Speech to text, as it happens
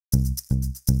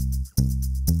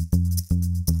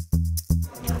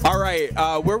All right,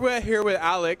 we're here with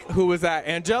Alec, who was at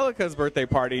Angelica's birthday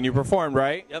party, and you performed,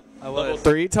 right? Yep, I was. Level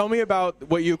 3. Tell me about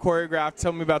what you choreographed.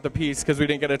 Tell me about the piece, because we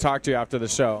didn't get to talk to you after the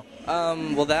show.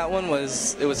 Well, that one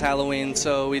was Halloween,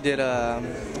 so we did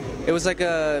it was like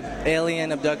a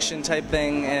alien abduction type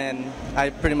thing, and I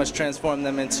pretty much transformed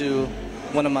them into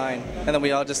one of mine, and then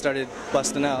we all just started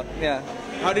busting out. Yeah.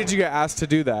 How did you get asked to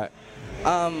do that?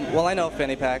 Well, I know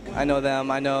Fanny Pack. I know them.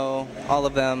 I know all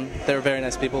of them. They're very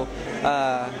nice people.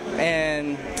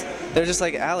 And they're just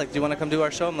like, Alec, do you want to come do our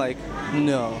show? I'm like,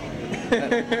 no.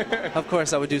 Of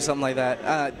course I would do something like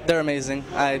that. They're amazing.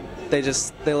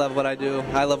 They love what I do.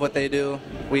 I love what they do.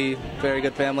 We very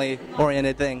good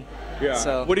family-oriented thing. Yeah.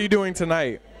 So, what are you doing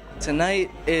tonight?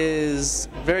 Tonight is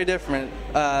very different.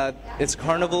 It's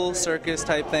carnival circus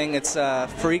type thing. It's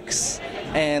Freaks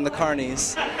and the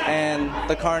Carnies. And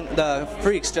the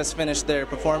Freaks just finished their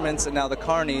performance, and now the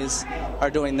Carnies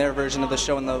are doing their version of the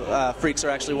show, and the Freaks are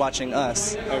actually watching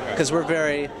us. Because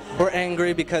we're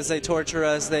angry because they torture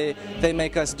us. They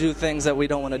make us do things that we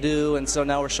don't want to do, and so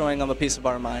now we're showing them a piece of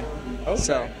our mind. Okay.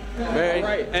 So, very. All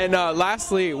right. And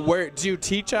lastly, where do you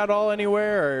teach at all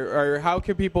anywhere, or how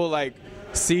can people like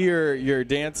see your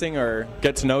dancing or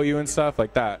get to know you and stuff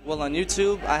like that? Well, on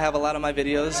YouTube, I have a lot of my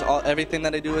videos. Everything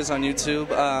that I do is on YouTube.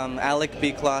 Alec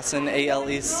B Clawson,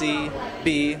 ALEC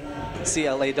B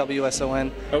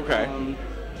CLAWSON. Okay.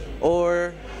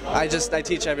 Or I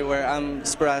teach everywhere. I'm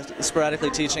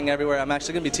sporadically teaching everywhere. I'm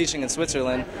actually going to be teaching in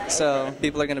Switzerland, so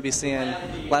people are going to be seeing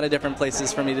a lot of different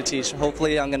places for me to teach.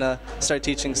 Hopefully I'm going to start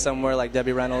teaching somewhere like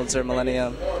Debbie Reynolds or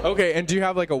Millennium. Okay, and do you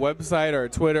have like a website or a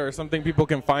Twitter or something people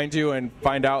can find you and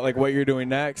find out like what you're doing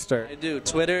next? Or? I do.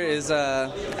 Twitter is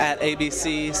at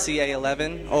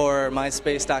ABCCA11 or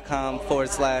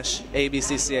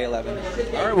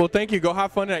myspace.com/ABCCA11. All right, well thank you. Go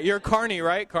have fun tonight. You're a carny,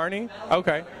 right? Carny?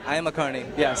 Okay. I am a carny,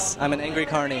 yes. I'm an angry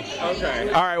carny. Okay.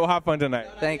 All right, well have fun tonight.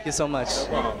 Thank you so much.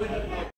 No problem.